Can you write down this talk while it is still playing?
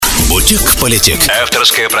Politic.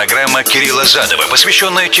 Авторская программа Кирилла Задова,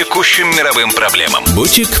 посвященная текущим мировым проблемам.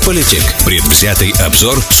 Politic. Предвзятый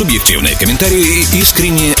обзор, субъективные комментарии и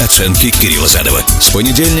искренние оценки Кирилла Задова. С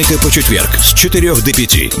понедельника по четверг с 4 до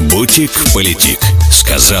 5. Politic.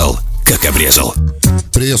 Сказал, как обрезал.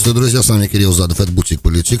 Приветствую, друзья, с вами Кирилл Задов, это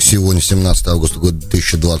Politic. Сегодня 17 августа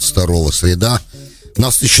 2022, среда.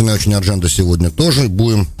 Насыщенная очень адженда сегодня тоже.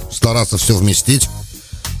 Будем стараться все вместить.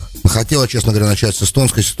 Хотела, честно говоря, начать с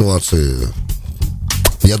эстонской ситуации.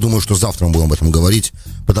 Я думаю, что завтра мы будем об этом говорить,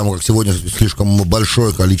 потому как сегодня слишком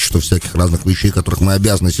большое количество всяких разных вещей, которых мы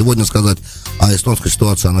обязаны сегодня сказать. А эстонская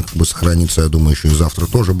ситуация, она как бы сохранится, я думаю, еще и завтра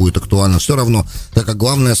тоже будет актуальна. Все равно, так как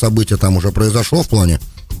главное событие там уже произошло в плане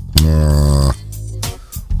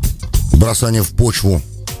бросания в почву,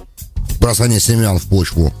 бросания семян в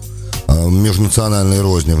почву межнациональной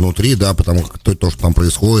розни внутри, да, потому как то, что там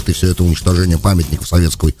происходит, и все это уничтожение памятников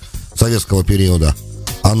советского периода,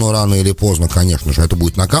 оно рано или поздно, конечно же, это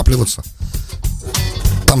будет накапливаться.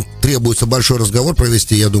 Там требуется большой разговор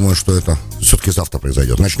провести, я думаю, что это все-таки завтра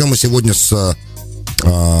произойдет. Начнем мы сегодня с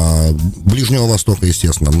Ближнего Востока,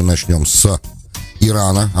 естественно, мы начнем с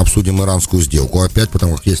Ирана, обсудим иранскую сделку опять,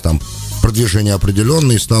 потому как есть там продвижение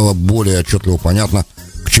определенное, и стало более отчетливо понятно,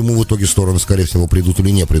 к чему в итоге стороны, скорее всего, придут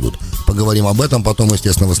или не придут. Поговорим об этом. Потом,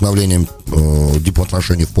 естественно, восстановление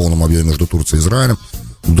дипотношений в полном объеме между Турцией и Израилем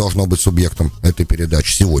должно быть субъектом этой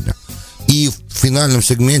передачи сегодня. И в финальном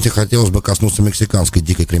сегменте хотелось бы коснуться мексиканской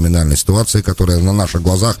дикой криминальной ситуации, которая на наших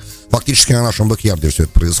глазах, фактически на нашем бэк-ярде все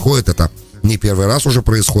это происходит. Это не первый раз уже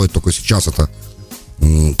происходит, только сейчас это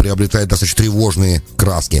приобретает достаточно тревожные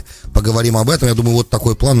краски. Поговорим об этом. Я думаю, вот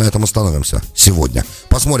такой план, на этом остановимся сегодня.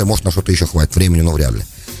 Посмотрим, может, на что-то еще хватит времени, но вряд ли.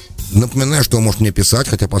 Напоминаю, что вы можете мне писать,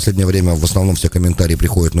 хотя в последнее время в основном все комментарии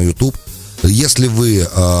приходят на YouTube. Если вы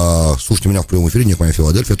слушаете меня в прямом эфире, ник моя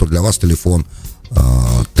Филадельфия, то для вас телефон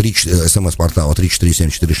смс-портала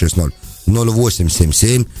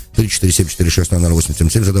 347-460-0877,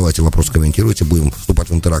 347-460-0877. Задавайте вопросы, комментируйте, будем вступать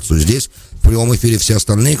в интеракцию здесь, в прямом эфире. Все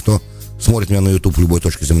остальные, кто смотрит меня на YouTube в любой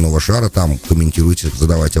точке земного шара, там комментируйте,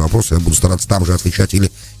 задавайте вопросы, я буду стараться там же отвечать,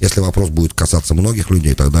 или если вопрос будет касаться многих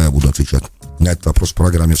людей, тогда я буду отвечать на этот вопрос в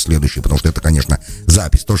программе в следующей, потому что это, конечно,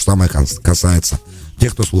 запись. То же самое касается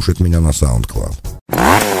тех, кто слушает меня на SoundCloud.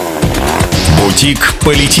 Politic.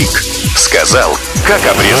 Сказал, как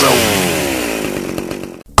обрезал.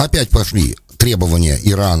 Опять пошли требования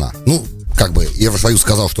Ирана. Ну, как бы Евросоюз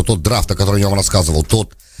сказал, что тот драфт, о котором я вам рассказывал,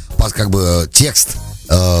 тот, как бы, текст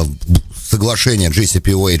соглашения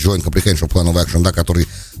JCPOA, Joint Comprehensive Plan of Action, да, который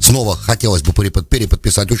снова хотелось бы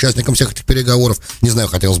переподписать участникам всех этих переговоров. Не знаю,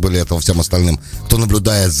 хотелось бы ли этого всем остальным, кто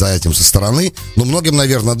наблюдает за этим со стороны. Но многим,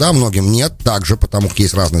 наверное, да, многим нет. Также, потому что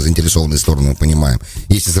есть разные заинтересованные стороны, мы понимаем.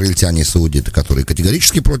 Есть израильтяне и саудиты, которые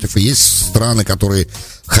категорически против, и есть страны, которые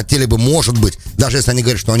хотели бы, может быть, даже если они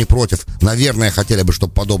говорят, что они против, наверное, хотели бы,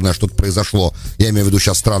 чтобы подобное что-то произошло. Я имею в виду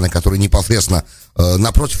сейчас страны, которые непосредственно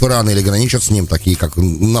напротив Ирана или граничат с ним, такие как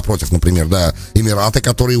напротив, например, да, Эмираты,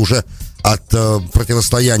 которые уже от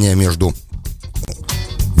противостояния между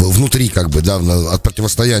внутри, как бы, да, от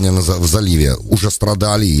противостояния в заливе уже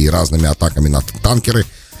страдали и разными атаками на танкеры,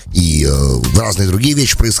 и разные другие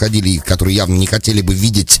вещи происходили, которые явно не хотели бы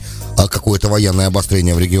видеть какое-то военное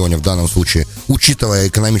обострение в регионе в данном случае, учитывая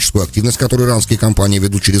экономическую активность, которую иранские компании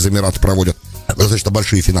ведут через Эмираты, проводят достаточно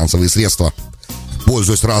большие финансовые средства,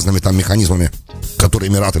 пользуясь разными там механизмами, которые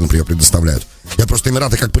Эмираты, например, предоставляют. Я просто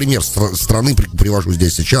Эмираты как пример страны привожу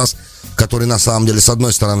здесь сейчас, которые на самом деле, с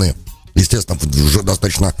одной стороны, естественно, уже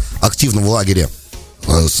достаточно активно в лагере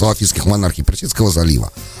салафитских монархий Персидского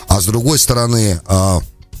залива, а с другой стороны,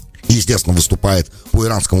 естественно, выступает по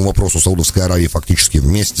иранскому вопросу Саудовской Аравии, фактически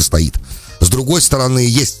вместе стоит. С другой стороны,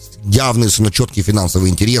 есть явные, совершенно четкие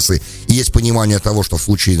финансовые интересы, и есть понимание того, что в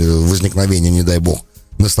случае возникновения, не дай бог,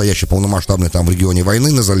 настоящей полномасштабной там в регионе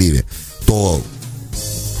войны на заливе, то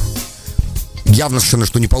явно совершенно,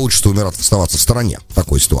 что не получится у Эмиратов оставаться в стороне в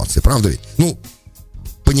такой ситуации, правда ведь? Ну,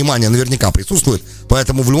 понимание наверняка присутствует,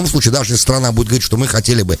 поэтому в любом случае, даже если страна будет говорить, что мы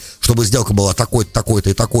хотели бы, чтобы сделка была такой-то,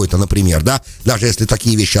 такой-то и такой-то, например, да, даже если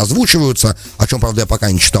такие вещи озвучиваются, о чем, правда, я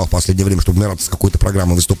пока не читал в последнее время, чтобы Эмираты с какой-то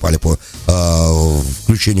программой выступали по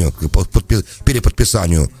включению, по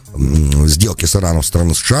переподписанию сделки с Ираном в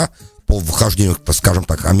страны США, по вхождению, скажем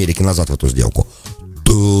так, Америки назад в эту сделку,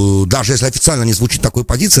 даже если официально не звучит такой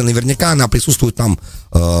позиции, наверняка она присутствует там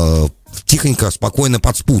тихонько, спокойно,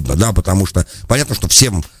 подспудно, да, потому что понятно, что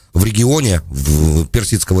всем в регионе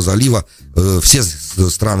Персидского залива, все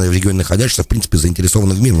страны в регионе находящиеся, в принципе,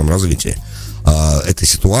 заинтересованы в мирном развитии этой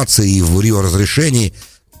ситуации и в ее разрешении,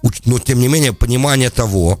 но, тем не менее, понимание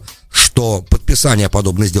того, что подписание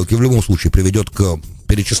подобной сделки в любом случае приведет к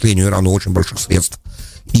перечислению Ирану очень больших средств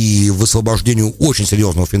и высвобождению очень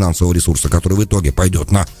серьезного финансового ресурса, который в итоге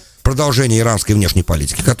пойдет на продолжение иранской внешней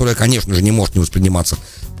политики, которая, конечно же, не может не восприниматься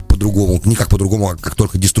по-другому, никак по-другому, как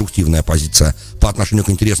только деструктивная позиция по отношению к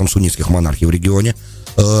интересам суннитских монархий в регионе.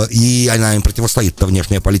 И она им противостоит, эта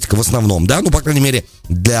внешняя политика в основном, да, ну, по крайней мере,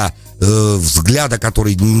 для взгляда,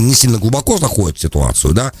 который не сильно глубоко заходит в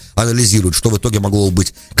ситуацию, да, анализирует, что в итоге могло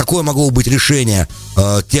быть, какое могло быть решение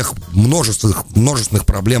тех множественных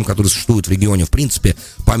проблем, которые существуют в регионе, в принципе,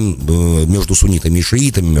 между суннитами и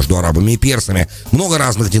шиитами, между арабами и персами. Много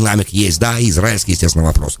разных динамик есть, да, и израильский, естественно,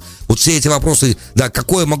 вопрос. Вот все эти вопросы, да,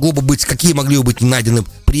 какие могли бы быть найдены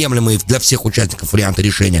приемлемые для всех участников варианты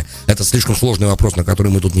решения, это слишком сложный вопрос, на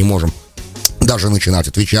который мы тут не можем даже начинать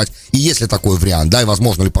отвечать. И есть ли такой вариант, да, и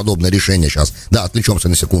возможно ли подобное решение сейчас, да, отвлечемся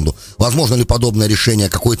на секунду, возможно ли подобное решение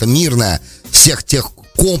какое-то мирное всех тех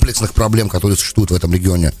комплексных проблем, которые существуют в этом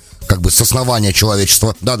регионе, как бы с основания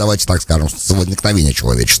человечества, да, давайте так скажем, с возникновения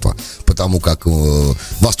человечества, потому как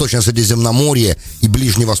Восточное Средиземноморье и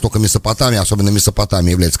Ближний Восток и Месопотамия, особенно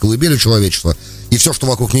Месопотамия, является колыбелью человечества, и все, что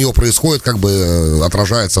вокруг нее происходит, как бы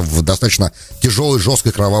отражается в достаточно тяжелой,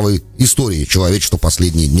 жесткой, кровавой истории человечества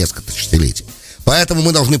последние несколько тысячелетий. Поэтому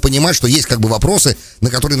мы должны понимать, что есть как бы вопросы, на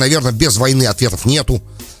которые, наверное, без войны ответов нету.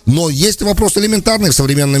 Но есть вопросы элементарные в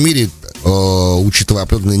современном мире, учитывая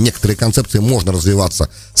определенные некоторые концепции, можно развиваться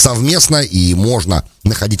совместно и можно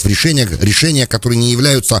находить решения, которые не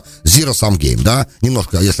являются zero-sum game, да,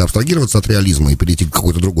 немножко, если абстрагироваться от реализма и перейти к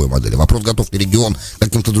какой-то другой модели. Вопрос, готов ли регион к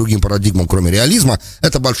каким-то другим парадигмам, кроме реализма,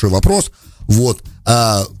 это большой вопрос. Вот.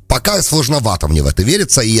 Пока сложновато мне в это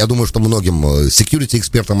верится, и я думаю, что многим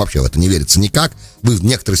security-экспертам вообще в это не верится никак. Вы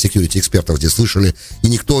некоторых security-экспертов здесь слышали, и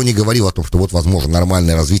никто не говорил о том, что вот возможно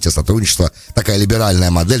нормальное развитие сотрудничества, такая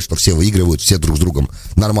либеральная модель, что все выигрывают, все друг с другом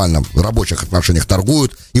нормально в рабочих отношениях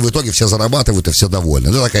торгуют, и в итоге все зарабатывают и все довольны.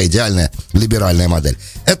 Это такая идеальная либеральная модель.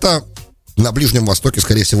 Это на Ближнем Востоке,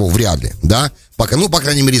 скорее всего, вряд ли, да, пока, ну, по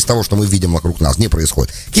крайней мере, из того, что мы видим вокруг нас, не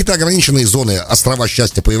происходит. Какие-то ограниченные зоны, острова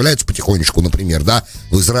счастья появляются потихонечку, например, да,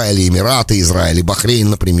 в Израиле Эмираты, Израиле Бахрейн,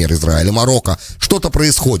 например, Израиле Марокко, что-то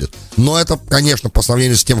происходит, но это, конечно, по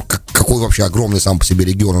сравнению с тем, какой вообще огромный сам по себе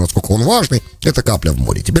регион и насколько он важный, это капля в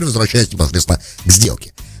море. Теперь возвращаясь непосредственно к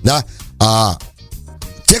сделке, да,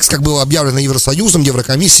 текст, как был объявлен Евросоюзом,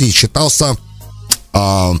 Еврокомиссией, считался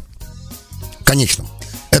конечным.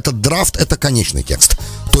 Этот драфт — это конечный текст.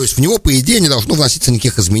 То есть в него, по идее, не должно вноситься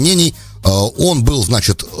никаких изменений. Он был,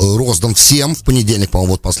 значит, роздан всем. В понедельник,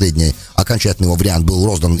 по-моему, вот последний окончательный его вариант был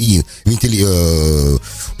роздан, и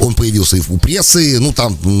он появился и у прессы. Ну,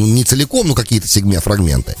 там не целиком, но какие-то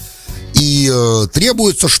фрагменты. И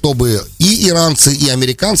требуется, чтобы и иранцы, и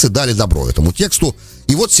американцы дали добро этому тексту.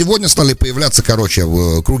 И вот сегодня стали появляться,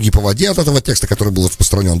 круги по воде от этого текста, который был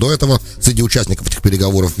распространен до этого среди участников этих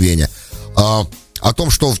переговоров в Вене. О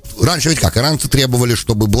том, что раньше ведь как, иранцы требовали,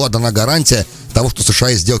 чтобы была дана гарантия того, что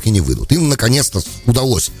США из сделки не выйдут. Им наконец-то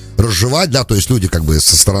удалось разжевать, да, то есть люди как бы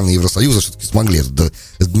со стороны Евросоюза все-таки смогли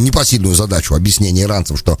непосильную задачу объяснения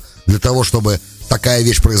иранцам, что для того, чтобы такая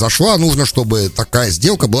вещь произошла, нужно, чтобы такая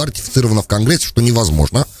сделка была ратифицирована в Конгрессе, что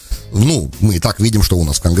невозможно. Ну, мы и так видим, что у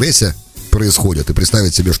нас в происходит, и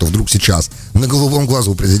представить себе, что вдруг сейчас на голубом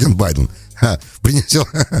глазу президент Байден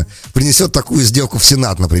принесет такую сделку в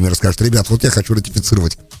Сенат, например, скажет: ребят, вот я хочу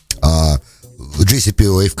ратифицировать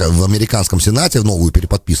JCPOA в американском Сенате, новую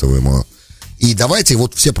переподписываемую, и давайте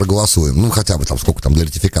вот все проголосуем, ну хотя бы там сколько там для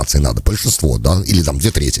ратификации надо, большинство, да, или там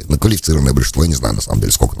 2/3, на квалифицированное большинство, я не знаю на самом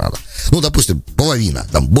деле сколько надо, ну допустим половина,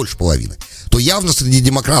 там больше половины, то явно среди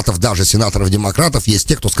демократов, даже сенаторов-демократов, есть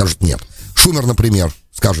те, кто скажет нет. Шумер, например,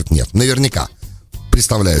 скажет нет, наверняка.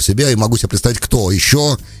 Представляю себя и могу себе представить, кто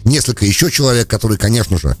еще, несколько еще человек, которые,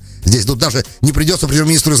 конечно же, здесь тут даже не придется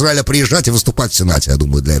премьер-министру Израиля приезжать и выступать в Сенате, я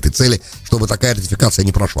думаю, для этой цели, чтобы такая ратификация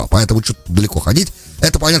не прошла. Поэтому что-то далеко ходить,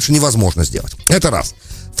 это понятно, что невозможно сделать. Это раз.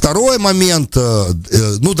 Второй момент,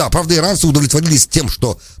 ну да, правда, иранцы удовлетворились тем,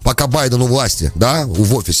 что пока Байден у власти, да,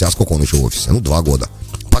 в офисе, а сколько он еще в офисе? 2 года.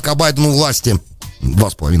 Пока Байден у власти,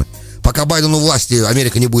 2,5. Пока Байдену у власти,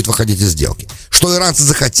 Америка не будет выходить из сделки. Что иранцы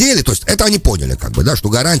захотели, то есть это они поняли, как бы, да, что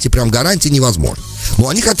гарантии невозможно. Но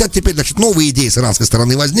они хотят теперь, значит, новые идеи с иранской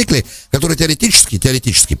стороны возникли, которые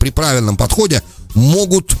теоретически при правильном подходе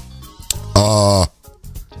могут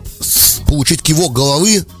получить кивок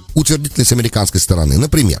головы утвердительной с американской стороны.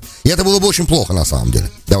 Например, и это было бы очень плохо на самом деле.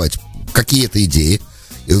 Давайте, какие это идеи?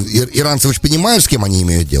 Иранцы ведь понимают, с кем они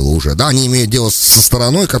имеют дело уже, да, они имеют дело со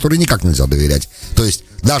стороной, которой никак нельзя доверять. То есть,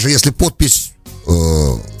 даже если подпись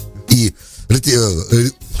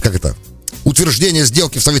утверждение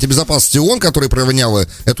сделки в Совете Безопасности ООН, которая приравняла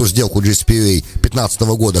эту сделку JCPOA 2015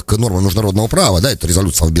 года к нормам международного права, да, эта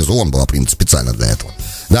резолюция Совбеза ООН была принята специально для этого,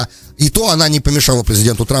 да, и то она не помешала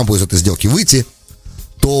президенту Трампу из этой сделки выйти,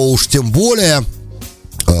 то уж тем более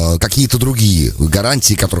какие-то другие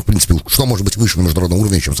гарантии, которых, в принципе, что может быть выше на международном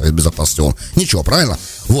уровне, чем Совет Безопасности ООН? Ничего, правильно?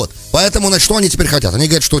 Вот. Поэтому, значит, что они теперь хотят? Они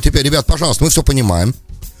говорят, что теперь, ребят, пожалуйста, мы все понимаем,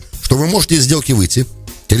 что вы можете из сделки выйти,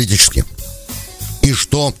 теоретически, и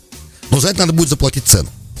что, но за это надо будет заплатить цену.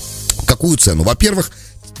 Какую цену? Во-первых,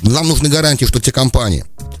 нам нужны гарантии, что те компании,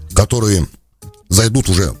 которые зайдут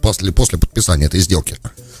уже после подписания этой сделки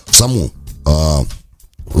в саму,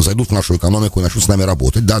 зайдут в нашу экономику и начнут с нами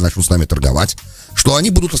работать, да, начнут с нами торговать, что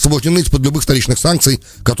они будут освобождены из-под любых вторичных санкций,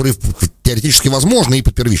 которые теоретически возможны, и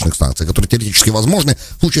под первичных санкций, которые теоретически возможны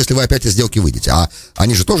в случае, если вы опять из сделки выйдете. А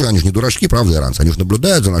они же не дурачки, правда, иранцы, они же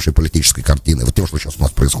наблюдают за нашей политической картиной, вот тем, что сейчас у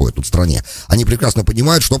нас происходит тут в стране. Они прекрасно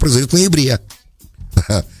понимают, что произойдет в ноябре.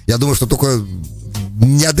 Я думаю, что только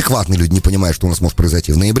неадекватные люди не понимают, что у нас может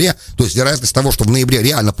произойти в ноябре. То есть вероятность того, что в ноябре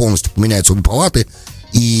реально полностью поменяются обе палаты,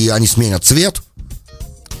 и они сменят цвет,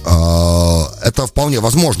 это вполне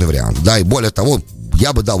возможный вариант, да, и более того,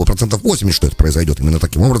 я бы дал бы 80%, что это произойдет именно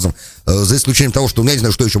таким образом, за исключением того, что я не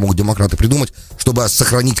знаю, что еще могут демократы придумать, чтобы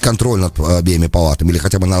сохранить контроль над обеими палатами, или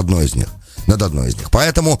хотя бы над одной из них.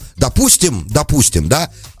 Поэтому, допустим, да,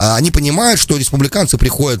 они понимают, что республиканцы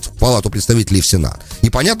приходят в Палату представителей и в Сенат. И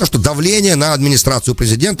понятно, что давление на администрацию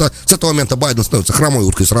президента, с этого момента Байден становится хромой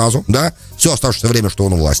уткой сразу, да, все оставшееся время, что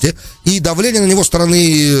он у власти, и давление на него со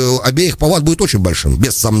стороны обеих палат будет очень большим,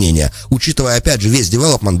 без сомнения, учитывая, опять же, весь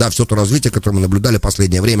девелопмент, да, все то развитие, которое мы наблюдали в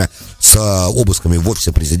последнее время с обысками в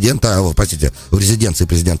офисе президента, в резиденции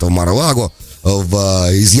президента в Мар-а-Лаго, в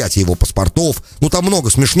изъятии его паспортов. Ну, там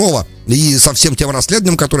много смешного. И со всем тем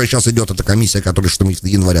расследованием, которое сейчас идет, эта комиссия, которая 14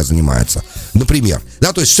 января занимается. Например.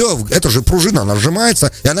 Да, то есть все, это же пружина, она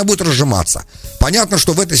сжимается, и она будет разжиматься. Понятно,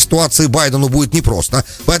 что в этой ситуации Байдену будет непросто.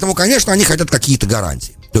 Поэтому, конечно, они хотят какие-то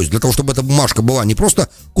гарантии. То есть для того, чтобы эта бумажка была не просто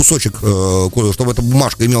кусочек, чтобы эта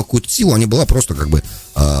бумажка имела какую-то силу, а не была просто как бы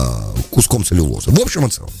куском целлюлозы. В общем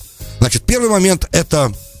и целом. Значит, первый момент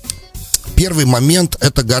это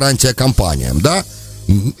гарантия компаниям, да,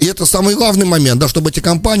 и это самый главный момент, да, чтобы эти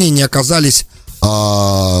компании не оказались,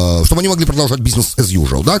 чтобы они могли продолжать бизнес as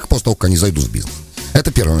usual, да, после того, как они зайдут в бизнес.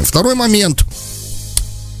 Это первый момент. Второй момент,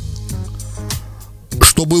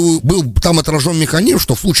 чтобы был там отражен механизм,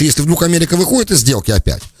 что в случае, если вдруг Америка выходит из сделки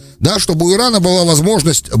опять, да, чтобы у Ирана была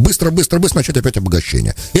возможность быстро начать опять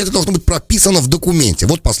обогащение. И это должно быть прописано в документе.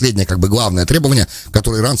 Вот последнее, как бы, главное требование,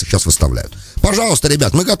 которое иранцы сейчас выставляют. Пожалуйста,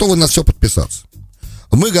 ребят, мы готовы на все подписаться.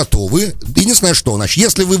 Мы готовы. Единственное, что, значит,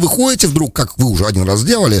 если вы выходите вдруг, как вы уже один раз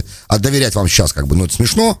сделали, а доверять вам сейчас, как бы, ну, это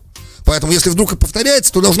смешно. Поэтому, если вдруг и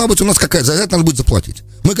повторяется, то должна быть у нас какая-то, за это надо будет заплатить.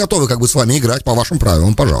 Мы готовы, как бы, с вами играть по вашим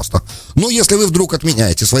правилам, пожалуйста. Но если вы вдруг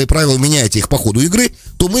отменяете свои правила, меняете их по ходу игры,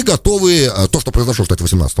 то мы готовы, то, что произошло, кстати, в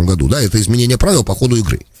 2018 году, да, это изменение правил по ходу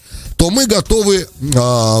игры, то мы готовы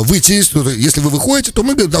выйти, если вы выходите, то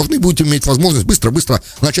мы должны будете иметь возможность быстро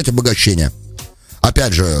начать обогащение.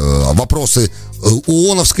 Опять же, вопросы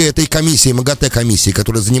ООНовской этой комиссии, МАГАТЭ комиссии,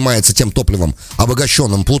 которая занимается тем топливом,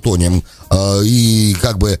 обогащенным плутонием, и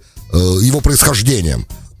как бы его происхождением.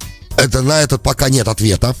 На это пока нет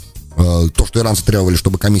ответа. То, что иранцы требовали,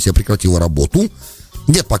 чтобы комиссия прекратила работу,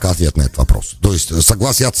 нет пока ответа на этот вопрос. То есть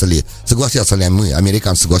согласятся ли мы,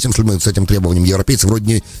 американцы, согласимся ли мы с этим требованием? Европейцы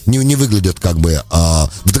вроде не выглядят как бы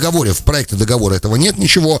в договоре, в проекте договора этого нет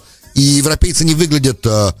ничего, и европейцы не выглядят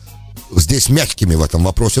здесь мягкими в этом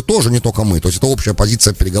вопросе тоже, не только мы. То есть это общая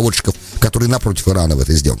позиция переговорщиков, которые напротив Ирана в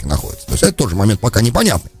этой сделке находятся. То есть это тоже момент пока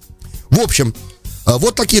непонятный. В общем,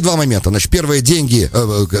 вот такие два момента. Значит, первое, деньги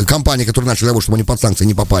компании, которые начали работать, чтобы они под санкции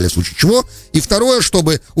не попали, в случае чего. И второе,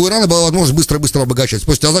 чтобы у Ирана была возможность быстро обогащать.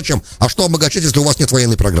 Спросите, а зачем? А что обогащать, если у вас нет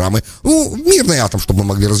военной программы? Ну, мирный атом, чтобы мы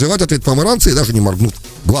могли развивать, ответят вам иранцы, и даже не моргнут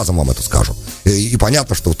глазом вам это скажу. И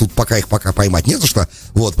понятно, что тут пока их поймать не за что,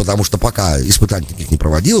 вот, потому что пока испытаний таких не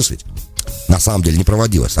проводилось ведь. На самом деле не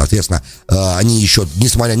проводилось. Соответственно, они еще,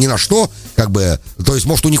 несмотря ни на что, как бы, то есть,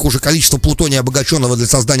 может, у них уже количество плутония обогащенного для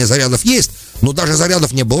создания зарядов есть, но даже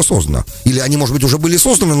зарядов не было создано. Или они, может быть, уже были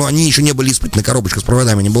созданы, но они еще не были испытаны. Коробочка с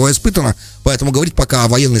проводами не была испытана. Поэтому говорить пока о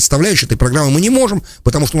военной составляющей этой программы мы не можем,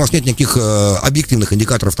 потому что у нас нет никаких объективных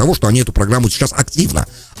индикаторов того, что они эту программу сейчас активно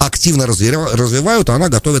развивают, а она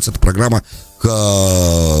готовится, эта программа, к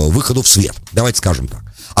выходу в свет. Давайте скажем так.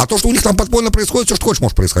 А то, что у них там подпольно происходит, все, что хочешь,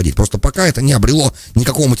 может происходить. Просто пока это не обрело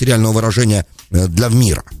никакого материального выражения для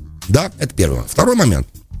мира. Да, это первый момент. Второй момент.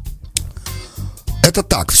 Это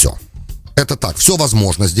так все. Все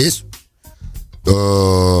возможно здесь.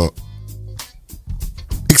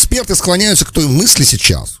 Эксперты Эксперты склоняются к той мысли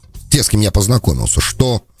сейчас, те, с кем я познакомился,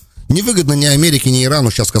 что невыгодно ни Америке, ни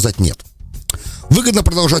Ирану сейчас сказать нет. Выгодно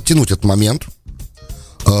продолжать тянуть этот момент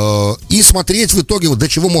и смотреть в итоге, до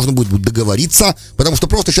чего можно будет договориться, потому что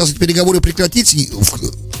просто сейчас эти переговоры прекратить, и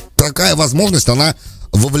такая возможность, она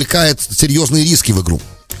вовлекает серьезные риски в игру.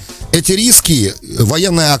 Эти риски,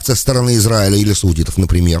 военная акция со стороны Израиля или саудитов,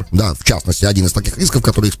 например, да, в частности, один из таких рисков,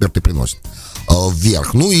 которые эксперты приносят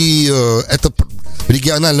вверх. Ну и это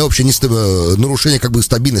региональное общее нарушение как бы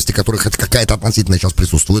стабильности, которых какая-то относительно сейчас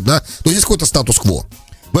присутствует, да, то здесь какой-то статус-кво.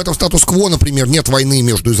 В этом статус-кво, например, нет войны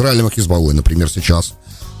между Израилем и Хизбаллой, например, сейчас.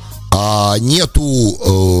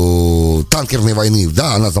 Нету танкерной войны,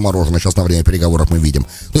 да, она заморожена сейчас на время переговоров, мы видим.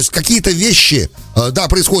 То есть какие-то вещи, да,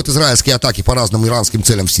 происходят израильские атаки по разным иранским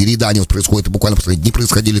целям в Сирии, да, они вот происходят, и буквально последние дни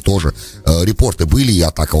происходили тоже. Репорты были, и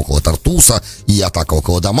атака около Тартуса, и атака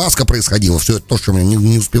около Дамаска происходила, все это то, что мы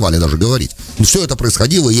не успевали даже говорить. Но все это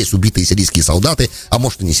происходило, есть убитые сирийские солдаты, а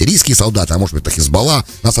может и не сирийские солдаты, а может быть это Хизбалла,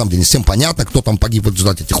 на самом деле не всем понятно, кто там погиб в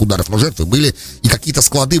результате этих ударов, но жертвы были, и какие-то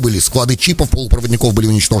склады были, склады чипов, полупроводников были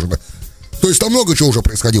уничтожены. То есть там много чего уже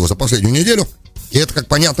происходило за последнюю неделю. И это, как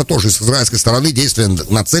понятно, тоже с израильской стороны действия,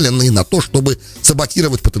 нацеленные на то, чтобы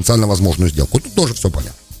саботировать потенциально возможную сделку. Тут тоже все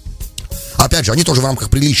понятно. Опять же, они тоже в рамках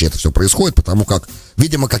приличия это все происходит, потому как,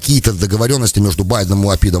 видимо, какие-то договоренности между Байденом и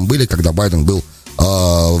Лапидом были, когда Байден был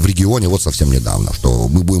в регионе вот совсем недавно, что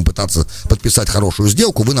мы будем пытаться подписать хорошую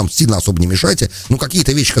сделку, вы нам сильно особо не мешайте, но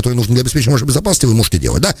какие-то вещи, которые нужны для обеспечения вашей безопасности, вы можете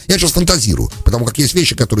делать, да? Я сейчас фантазирую, потому как есть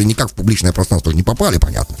вещи, которые никак в публичное пространство не попали,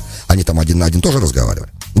 понятно. Они там один на один тоже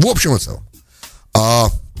разговаривали. В общем и целом.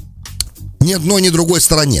 Ни одной, ни другой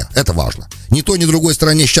стороне, это важно. Ни той, ни другой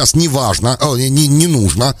стороне сейчас не важно, не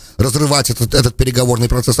нужно разрывать этот переговорный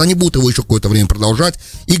процесс. Они будут его еще какое-то время продолжать.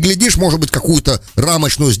 И, глядишь, может быть, какую-то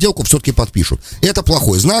рамочную сделку все-таки подпишут. И это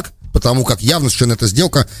плохой знак, потому как явно совершенно эта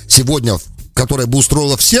сделка сегодня, которая бы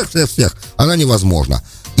устроила всех, она невозможна.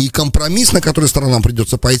 И компромисс, на который сторонам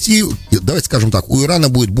придется пойти, давайте скажем так, у Ирана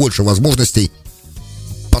будет больше возможностей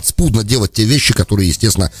подспудно делать те вещи, которые,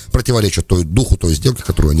 естественно, противоречат той духу, той сделки,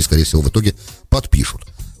 которую они, скорее всего, в итоге подпишут.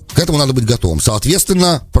 К этому надо быть готовым.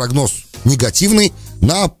 Соответственно, прогноз негативный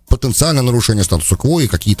на потенциальное нарушение статуса-кво и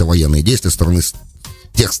какие-то военные действия со стороны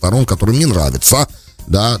тех сторон, которым не нравится,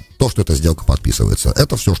 да, то, что эта сделка подписывается.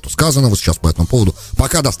 Это все, что сказано вот сейчас по этому поводу.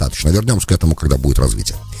 Пока достаточно. Вернемся к этому, когда будет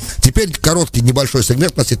развитие. Теперь короткий небольшой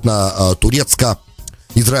сегмент относительно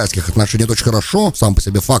турецко-израильских отношений. Это очень хорошо. Сам по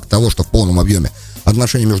себе факт того, что в полном объеме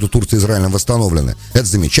отношения между Турцией и Израилем восстановлены. Это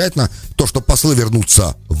замечательно. То, что послы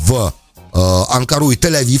вернутся в Анкару и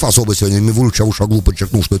Тель-Авив, особо сегодня Мивуль Чавушоглу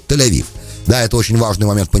подчеркнул, что это Тель-Авив. Да, это очень важный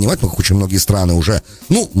момент понимать, потому как очень многие страны уже,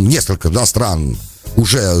 несколько, да, стран,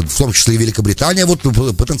 уже, в том числе и Великобритания, вот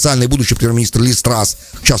потенциальный будущий премьер-министр Ли Страс,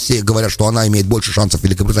 сейчас все говорят, что она имеет больше шансов в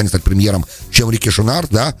Великобритании стать премьером, чем Рики Шинар,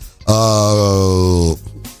 да, что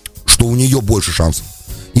у нее больше шансов.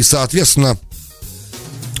 И, соответственно,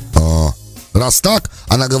 раз так,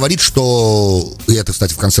 она говорит, что, и это,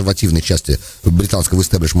 кстати, в консервативной части британского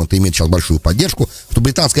истеблишмента имеет сейчас большую поддержку, что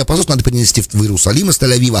британское посольство надо перенести в Иерусалим из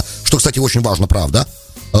Тель-Авива, что, кстати, очень важно, правда,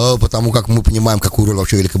 потому как мы понимаем, какую роль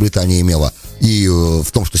вообще Великобритания имела и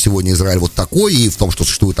в том, что сегодня Израиль вот такой, и в том, что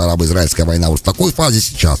существует арабо-израильская война вот в такой фазе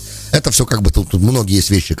сейчас. Это все как бы, тут многие есть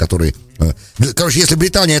вещи, которые... Короче, если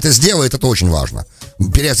Британия это сделает, это очень важно.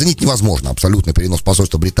 Переоценить невозможно абсолютно перенос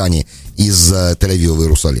посольства Британии из Тель-Авива в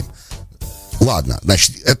Иерусалим. Ладно,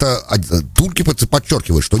 значит, это турки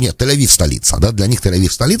подчеркивают, что нет, Тель-Авив столица, да, для них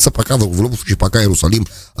Тель-Авив столица, пока, в любом случае, пока Иерусалим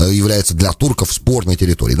является для турков спорной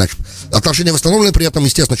территорией. Значит, отношения восстановлены, при этом,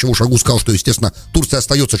 естественно, Чавушоглу сказал, что, естественно, Турция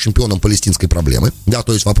остается чемпионом палестинской проблемы, да,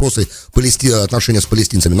 то есть вопросы отношения с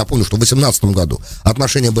палестинцами. Напомню, что в 2018 году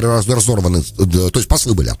отношения были разорваны, то есть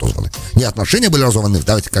послы были отозваны. Не отношения были разорваны,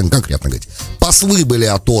 давайте конкретно говорить. Послы были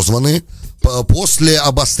отозваны после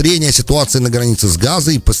обострения ситуации на границе с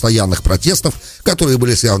Газой и постоянных протестов, которые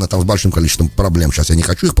были связаны там с большим количеством проблем. Сейчас я не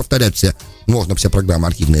хочу их повторять все. Можно все программы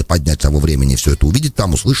архивные поднять того времени и все это увидеть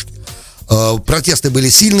там, услышать. Протесты были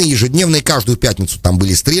сильные, ежедневные, каждую пятницу там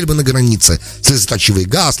были стрельбы на границе, слезоточивый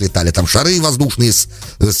газ, летали там шары воздушные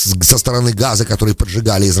со стороны Газа, которые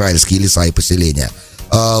поджигали израильские леса и поселения.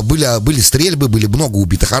 Были стрельбы, были много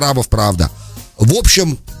убитых арабов, правда. В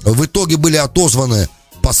общем, в итоге были отозваны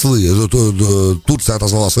послы, Турция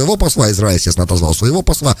отозвала своего посла, Израиль, естественно, отозвал своего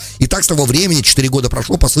посла, и так с того времени, 4 года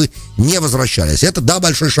прошло, послы не возвращались. Это, да,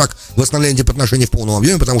 большой шаг в восстановлении дипотношений в полном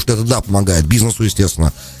объеме, потому что это, да, помогает бизнесу,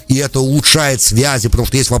 естественно, и это улучшает связи, потому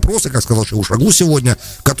что есть вопросы, как сказал Шагу сегодня,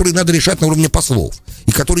 которые надо решать на уровне послов,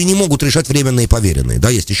 и которые не могут решать временные поверенные, да,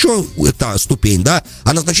 есть еще эта ступень, да,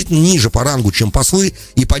 она значительно ниже по рангу, чем послы,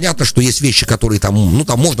 и понятно, что есть вещи, которые там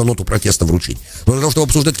можно ноту протеста вручить, но для того, чтобы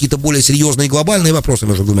обсуждать какие-то более серьезные и глобальные вопросы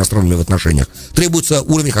между двумя странами в отношениях, требуется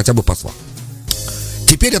уровень хотя бы посла.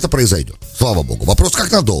 Теперь это произойдет, слава богу. Вопрос,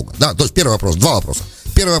 как надолго, да, то есть первый вопрос, два вопроса.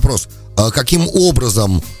 Первый вопрос, каким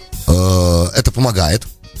образом это помогает,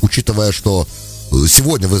 учитывая, что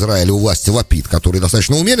сегодня в Израиле у власти Лапид, который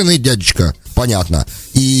достаточно умеренный дядечка, понятно,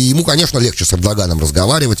 и ему, конечно, легче с Эрдоганом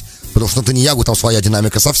разговаривать, потому что Нетаньяху там своя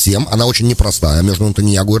динамика совсем, она очень непростая между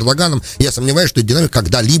Нетаньяху и Эрдоганом, и я сомневаюсь, что эта динамика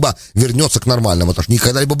когда-либо вернется к нормальному, потому что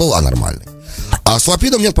никогда-либо была нормальной. А с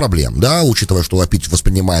Лапидом нет проблем, да, учитывая, что Лапид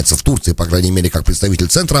воспринимается в Турции, по крайней мере, как представитель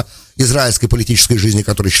центра израильской политической жизни,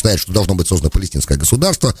 который считает, что должно быть создано палестинское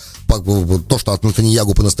государство. То, что от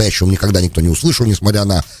Нетаньяху по-настоящему никогда никто не услышал, несмотря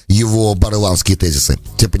на его бареланские тезисы.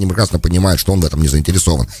 Все прекрасно понимают, что он в этом не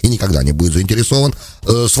заинтересован и никогда не будет заинтересован.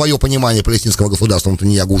 Свое понимание палестинского государства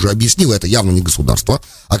Нетаньяху уже объяснил, это явно не государство,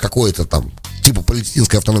 а какое-то там типа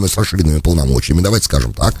палестинская автономия с расширенными полномочиями, давайте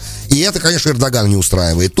скажем так. И это, конечно, Эрдоган не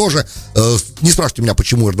устраивает тоже. Не спрашивайте меня,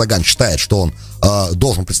 почему Эрдоган считает, что он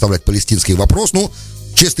должен представлять палестинский вопрос. Ну,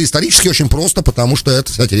 чисто исторически очень просто, потому что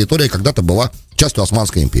эта вся территория когда-то была частью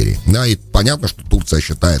Османской империи. Да, и понятно, что Турция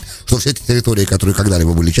считает, что все эти территории, которые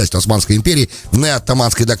когда-либо были частью Османской империи, в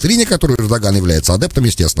неоттоманской доктрине, которой Эрдоган является адептом,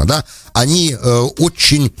 естественно, да, они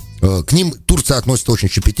очень, к ним Турция относится очень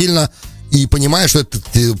щепетильно и понимает, что это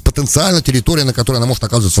потенциально территория, на которой она может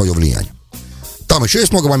оказывать свое влияние. Там еще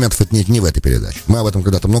есть много моментов, это не в этой передаче. Мы об этом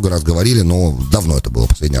когда-то много раз говорили, но давно это было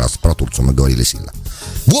последний раз. Про Турцию мы говорили сильно.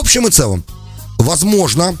 В общем и целом,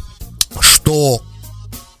 возможно, что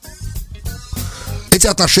эти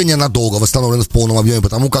отношения надолго восстановлены в полном объеме,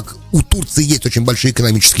 потому как у Турции есть очень большие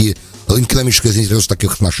экономическая заинтересованность в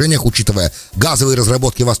таких отношениях, учитывая газовые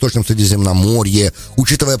разработки в Восточном Средиземноморье,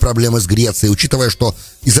 учитывая проблемы с Грецией, учитывая, что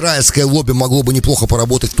израильское лобби могло бы неплохо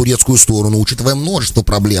поработать в турецкую сторону, учитывая множество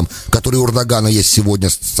проблем, которые у Эрдогана есть сегодня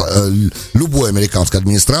с любой американской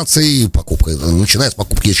администрацией, начиная с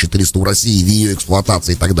покупки С-400 у России, в ее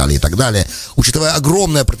эксплуатации и так далее, учитывая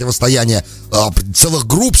огромное противостояние целых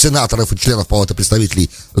групп сенаторов и членов Палаты представителей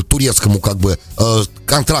турецкому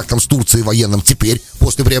контрактам с Турцией военным теперь,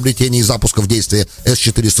 после приобретения и запуска в действие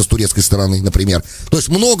С-400 с турецкой стороны, например. То есть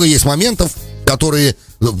много есть моментов, которые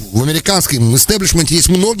в американском истеблишменте есть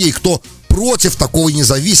многие, кто против такой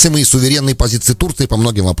независимой и суверенной позиции Турции по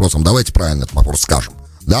многим вопросам. Давайте правильно этот вопрос скажем,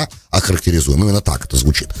 да, охарактеризуем. Именно так это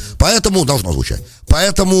звучит. Поэтому, должно звучать.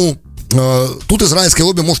 Поэтому тут израильское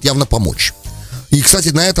лобби может явно помочь. И, кстати,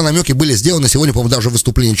 на это намеки были сделаны сегодня, по-моему, даже в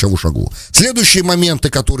выступлении Чавушоглу. Следующие моменты,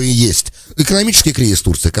 которые есть. Экономический кризис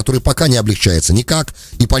Турции, который пока не облегчается никак.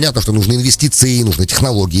 И понятно, что нужны инвестиции, нужны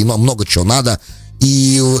технологии, но много чего надо.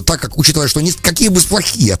 И так как, учитывая, что какие бы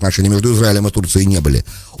плохие отношения между Израилем и Турцией не были,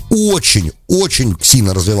 очень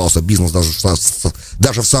сильно развивался бизнес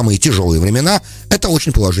даже в самые тяжелые времена, это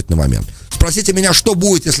очень положительный момент. Спросите меня, что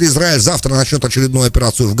будет, если Израиль завтра начнет очередную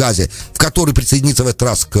операцию в Газе, в которой присоединится в этот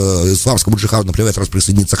раз к исламскому джихаду, например, в этот раз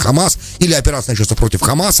присоединится Хамас, или операция начнется против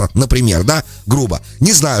Хамаса, например, да, грубо.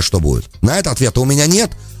 Не знаю, что будет. На это ответа у меня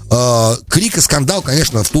нет. Крик и скандал,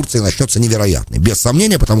 конечно, в Турции начнется невероятный, без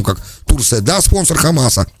сомнения, потому как Турция, да, спонсор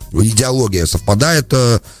Хамаса, идеология совпадает,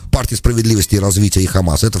 партии справедливости и развития и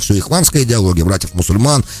Хамаса, это все ихванская идеология,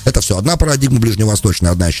 братьев-мусульман, это все одна парадигма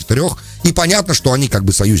ближневосточная, одна из 4, и понятно, что они как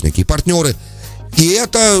бы союзники и партнеры. И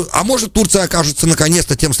это, а может, Турция окажется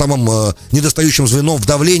наконец-то тем самым недостающим звеном в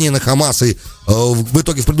давлении на Хамас и в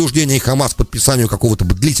итоге в принуждении Хамас к подписанию какого-то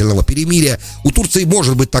двигательного перемирия. У Турции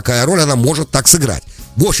может быть такая роль, она может так сыграть.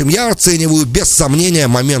 В общем, я оцениваю без сомнения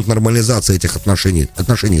момент нормализации этих отношений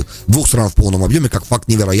двух стран в полном объеме как факт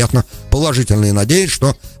невероятно положительный, и надеюсь,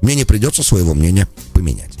 что мне не придется своего мнения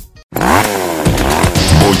поменять.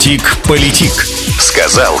 Бутик-политик.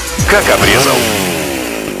 Сказал, как обрезал.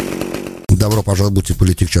 Добро пожаловать в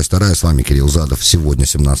Бутик-политик, часть 2. С вами Кирилл Задов. Сегодня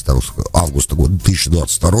 17 августа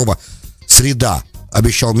 2022. Среда.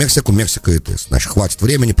 Обещал Мексика и тест. Значит, хватит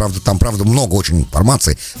времени. Правда, много очень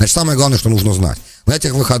информации. Значит, самое главное, что нужно знать. На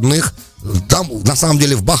этих выходных, там, на самом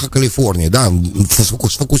деле, в Баха, Калифорнии, да,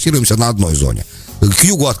 сфокусируемся на одной зоне. К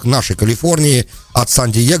югу от нашей Калифорнии, от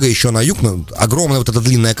Сан-Диего еще на юг, огромная вот эта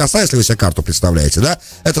длинная коса, если вы себе карту представляете, да,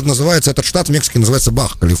 этот штат в Мексике называется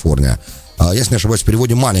Баха, Калифорния. Если не ошибаюсь, в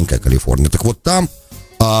переводе маленькая Калифорния. Так вот там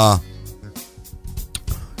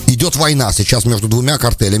идет война сейчас между двумя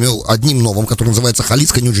картелями, одним новым, который называется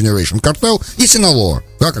Jalisco New Generation картел, и Sinaloa,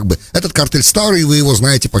 да, как бы, этот картель старый, вы его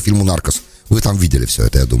знаете по фильму «Наркос». Вы там видели все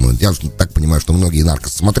это, я думаю. Я так понимаю, что многие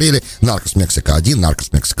 «Наркос» смотрели. «Наркос Мексика 1»,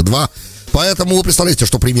 «Наркос Мексика 2». Поэтому вы представляете,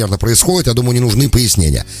 что примерно происходит. Я думаю, не нужны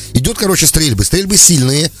пояснения. Идет, короче, стрельбы. Стрельбы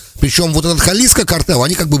сильные. Причем вот этот Jalisco картел,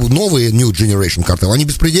 они как бы новые New Generation картел. Они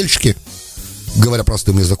беспредельщики, говоря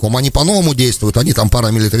простым языком. Они по-новому действуют. Они там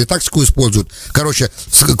парамилитари тактику используют. Короче,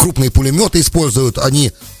 крупные пулеметы используют.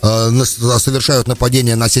 Они совершают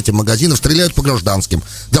нападения на сети магазинов, стреляют по гражданским.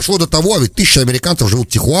 Дошло до того, ведь 1000 американцев живут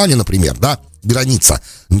в Тихуане, например, да? Граница.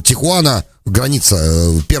 Тихуана,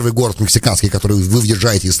 граница, первый город мексиканский, который вы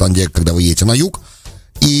въезжаете из Сан-Диего, когда вы едете на юг.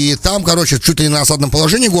 И там, короче, чуть ли не на осадном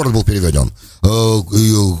положении город был переведен.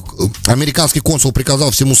 Американский консул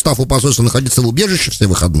приказал всему стафу посольства находиться в убежище все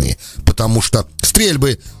выходные, потому что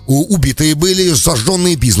стрельбы, убитые были,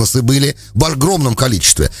 сожженные бизнесы были в огромном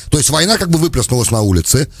количестве. То есть война как бы выплеснулась на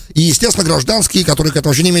улице. И, естественно, гражданские, которые к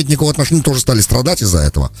этому вообще не имеют никакого отношения, тоже стали страдать из-за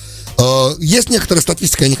этого. Есть некоторая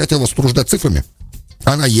статистика, я не хотел вас утруждать цифрами.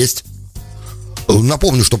 Она есть.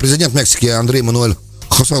 Напомню, что президент Мексики Андрей Мануэль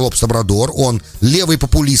Хосе Лопес Обрадор, он левый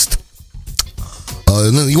популист.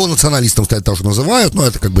 Его националистом, кстати, тоже называют, но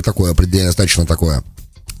это как бы такое определение достаточно такое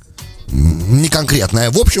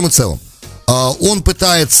неконкретное. В общем и целом, он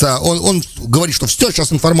пытается, он говорит, что все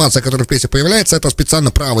сейчас информация, которая в прессе появляется, это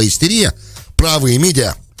специально правая истерия, правые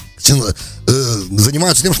медиа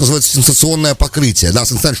занимаются тем, что называется сенсационное покрытие, да,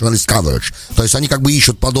 sensationalist coverage. То есть они как бы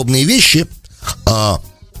ищут подобные вещи,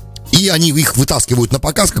 и они их вытаскивают на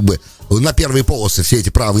показ, как бы на первые полосы все эти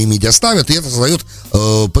правые медиа ставят, и это создает,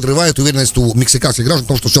 подрывает уверенность у мексиканских граждан в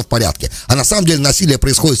том, что все в порядке. А на самом деле насилие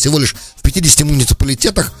происходит всего лишь в 50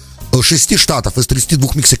 муниципалитетах 6 штатов из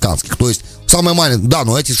 32 мексиканских. То есть самое маленькое, да,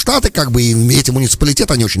 но эти штаты, как бы, и эти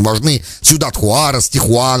муниципалитеты, они очень важны. Сьюдад-Хуарес,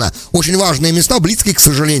 Тихуана, очень важные места, близкие, к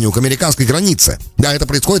сожалению, к американской границе. Да, это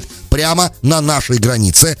происходит прямо на нашей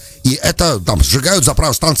границе. И это там сжигают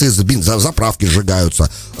станции заправки сжигаются,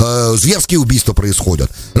 зверские убийства происходят,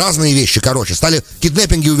 разные вещи, короче,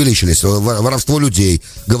 киднеппинги увеличились, воровство людей.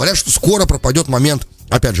 Говорят, что скоро пропадет момент,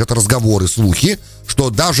 опять же, это разговоры, слухи, что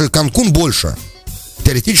даже Канкун больше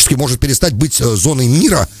теоретически может перестать быть зоной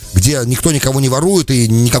мира, где никто никого не ворует и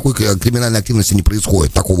никакой криминальной активности не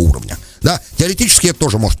происходит такого уровня. Да, теоретически это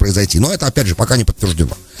тоже может произойти, но это, опять же, пока не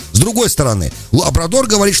подтверждено. С другой стороны, Обрадор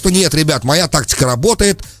говорит, что нет, ребят, моя тактика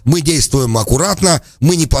работает, мы действуем аккуратно,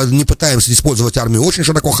 мы не пытаемся использовать армию очень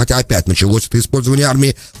широко, хотя опять началось это использование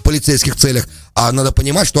армии в полицейских целях, а надо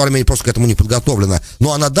понимать, что армия просто к этому не подготовлена.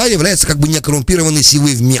 Но она, да, является как бы некоррумпированной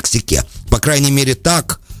силой в Мексике. По крайней мере,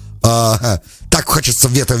 так хочется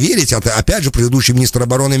в это верить. Это, опять же, предыдущий министр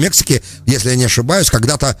обороны Мексики, если я не ошибаюсь,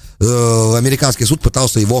 когда-то американский суд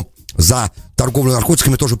пытался его за торговлю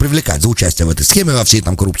наркотиками тоже привлекать, за участие в этой схеме, во всей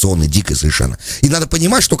там коррупционной, дикой совершенно. И надо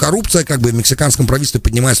понимать, что коррупция как бы в мексиканском правительстве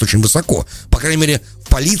поднимается очень высоко. По крайней мере, в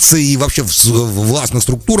полиции и вообще в властных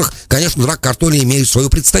структурах, конечно, драг-картели имеют свое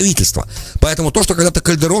представительство. Поэтому то, что когда-то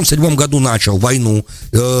Кальдерон в 2007 году начал войну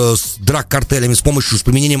с драг-картелями с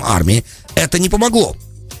применением армии, это не помогло.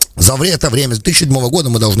 За это время, с 2007 года,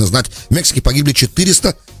 мы должны знать, в Мексике погибли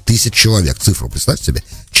 400 тысяч человек. Цифру, представьте себе.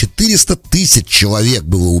 400 тысяч человек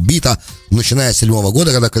было убито, начиная с 2007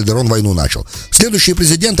 года, когда Кальдерон войну начал. Следующие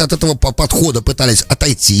президенты от этого подхода пытались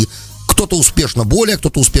отойти. Кто-то успешно более,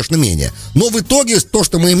 кто-то успешно менее. Но в итоге то,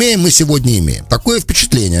 что мы имеем, мы сегодня имеем. Такое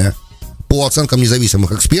впечатление, по оценкам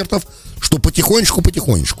независимых экспертов, что потихонечку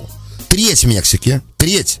треть Мексики,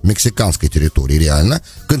 треть мексиканской территории реально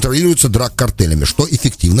контролируется драг-картелями, что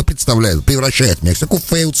эффективно превращает Мексику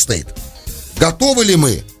в failed state. Готовы ли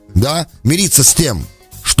мы, да, мириться с тем,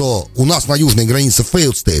 что у нас на южной границе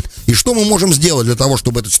failed state, и что мы можем сделать для того,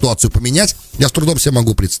 чтобы эту ситуацию поменять, я с трудом себе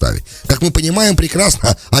могу представить. Как мы понимаем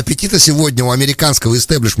прекрасно, аппетита сегодня у американского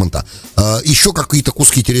истеблишмента еще какие-то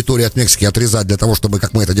куски территории от Мексики отрезать для того, чтобы,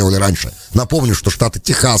 как мы это делали раньше. Напомню, что штаты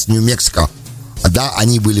Техас, Нью-Мексико, да,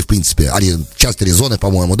 они были, в принципе, часть Аризоны,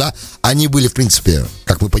 по-моему, да, они были, в принципе,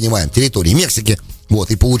 как мы понимаем, территории Мексики, вот,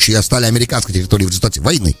 и стали американской территорией в результате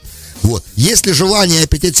войны. Вот. Есть ли желание,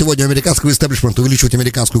 аппетит сегодня американского истеблишмента увеличивать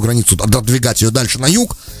американскую границу, отодвигать ее дальше на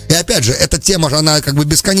юг? И опять же, эта тема же, она как бы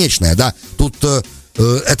бесконечная, да, тут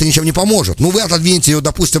это ничем не поможет. Ну, вы отодвинете ее,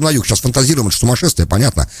 допустим, на юг. Сейчас фантазируем, это что сумасшествие,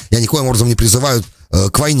 понятно. Я никоим образом не призываю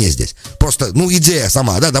к войне здесь. Просто, идея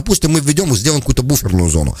сама, да, допустим, мы введем и сделаем какую-то буферную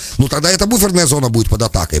зону. Ну, тогда эта буферная зона будет под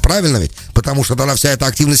атакой, правильно ведь? Потому что тогда вся эта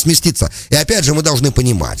активность сместится. И опять же, мы должны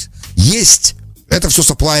понимать, это все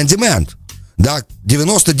supply and demand. Да,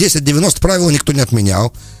 90 правила никто не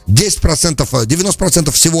отменял.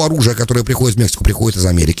 90% всего оружия, которое приходит в Мексику, приходит из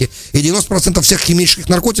Америки. И 90% всех химических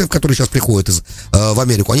наркотиков, которые сейчас приходят в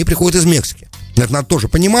Америку, они приходят из Мексики. Это надо тоже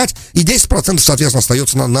понимать. И 10%, соответственно,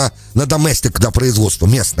 остается на доместик, да, производство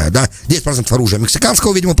местное, да. 10% оружия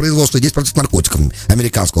мексиканского, видимо, производства, и 10% наркотиков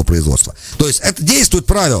американского производства. То есть это действует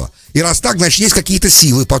правило. И раз так, значит, есть какие-то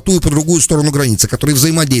силы по ту и по другую сторону границы, которые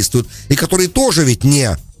взаимодействуют, и которые тоже ведь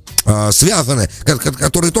не связаны,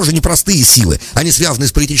 которые тоже непростые силы. Они связаны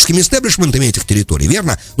с политическими истеблишментами этих территорий,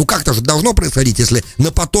 верно? Ну как-то же должно происходить, если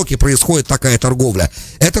на потоке происходит такая торговля.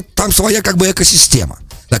 Это там своя как бы экосистема.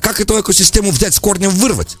 Да как эту экосистему взять с корнем,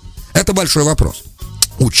 вырвать? Это большой вопрос.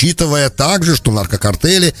 Учитывая также, что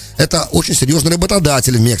наркокартели — это очень серьезный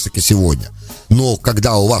работодатель в Мексике сегодня. Но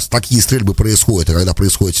когда у вас такие стрельбы происходят, и когда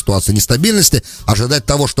происходит ситуация нестабильности, ожидать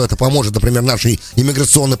того, что это поможет, например, нашей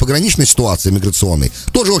иммиграционной пограничной ситуации, миграционной,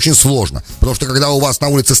 тоже очень сложно. Потому что когда у вас на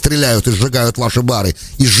улице стреляют и сжигают ваши бары,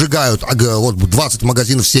 и сжигают вот 20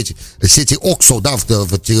 магазинов сети Оксо, да,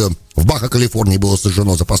 в Баха, Калифорнии было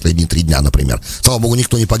сожжено за последние 3 дня, например. Слава богу,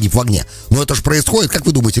 никто не погиб в огне. Но это же происходит. Как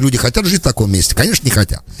вы думаете, люди хотят жить в таком месте? Конечно, не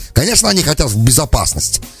хотят. Конечно, они хотят в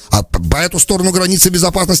безопасности. А по эту сторону границы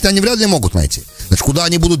безопасности они вряд ли могут найти. Значит, куда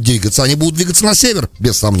они будут двигаться? Они будут двигаться на север,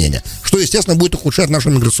 без сомнения. Что, естественно, будет ухудшать нашу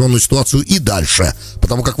миграционную ситуацию и дальше.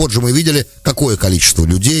 Потому как вот же мы видели, какое количество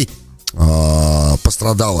людей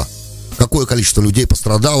пострадало. Какое количество людей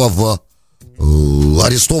пострадало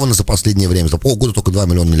арестовано за последнее время. За полгода только 2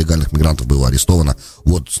 миллиона нелегальных мигрантов было арестовано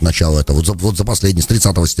вот с начала этого, вот за последние, с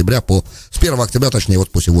 30 сентября с 1 октября, точнее,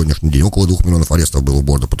 вот по сегодняшний день. Около 2 миллионов арестов было у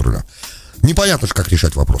борда патруля. Непонятно, как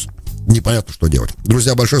решать вопрос. Непонятно, что делать.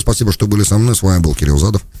 Друзья, большое спасибо, что были со мной. С вами был Кирилл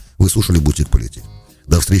Задов. Вы слушали «Бутик Политик».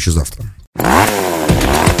 До встречи завтра.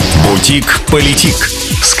 «Бутик Политик».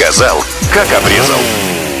 Сказал, как обрезал.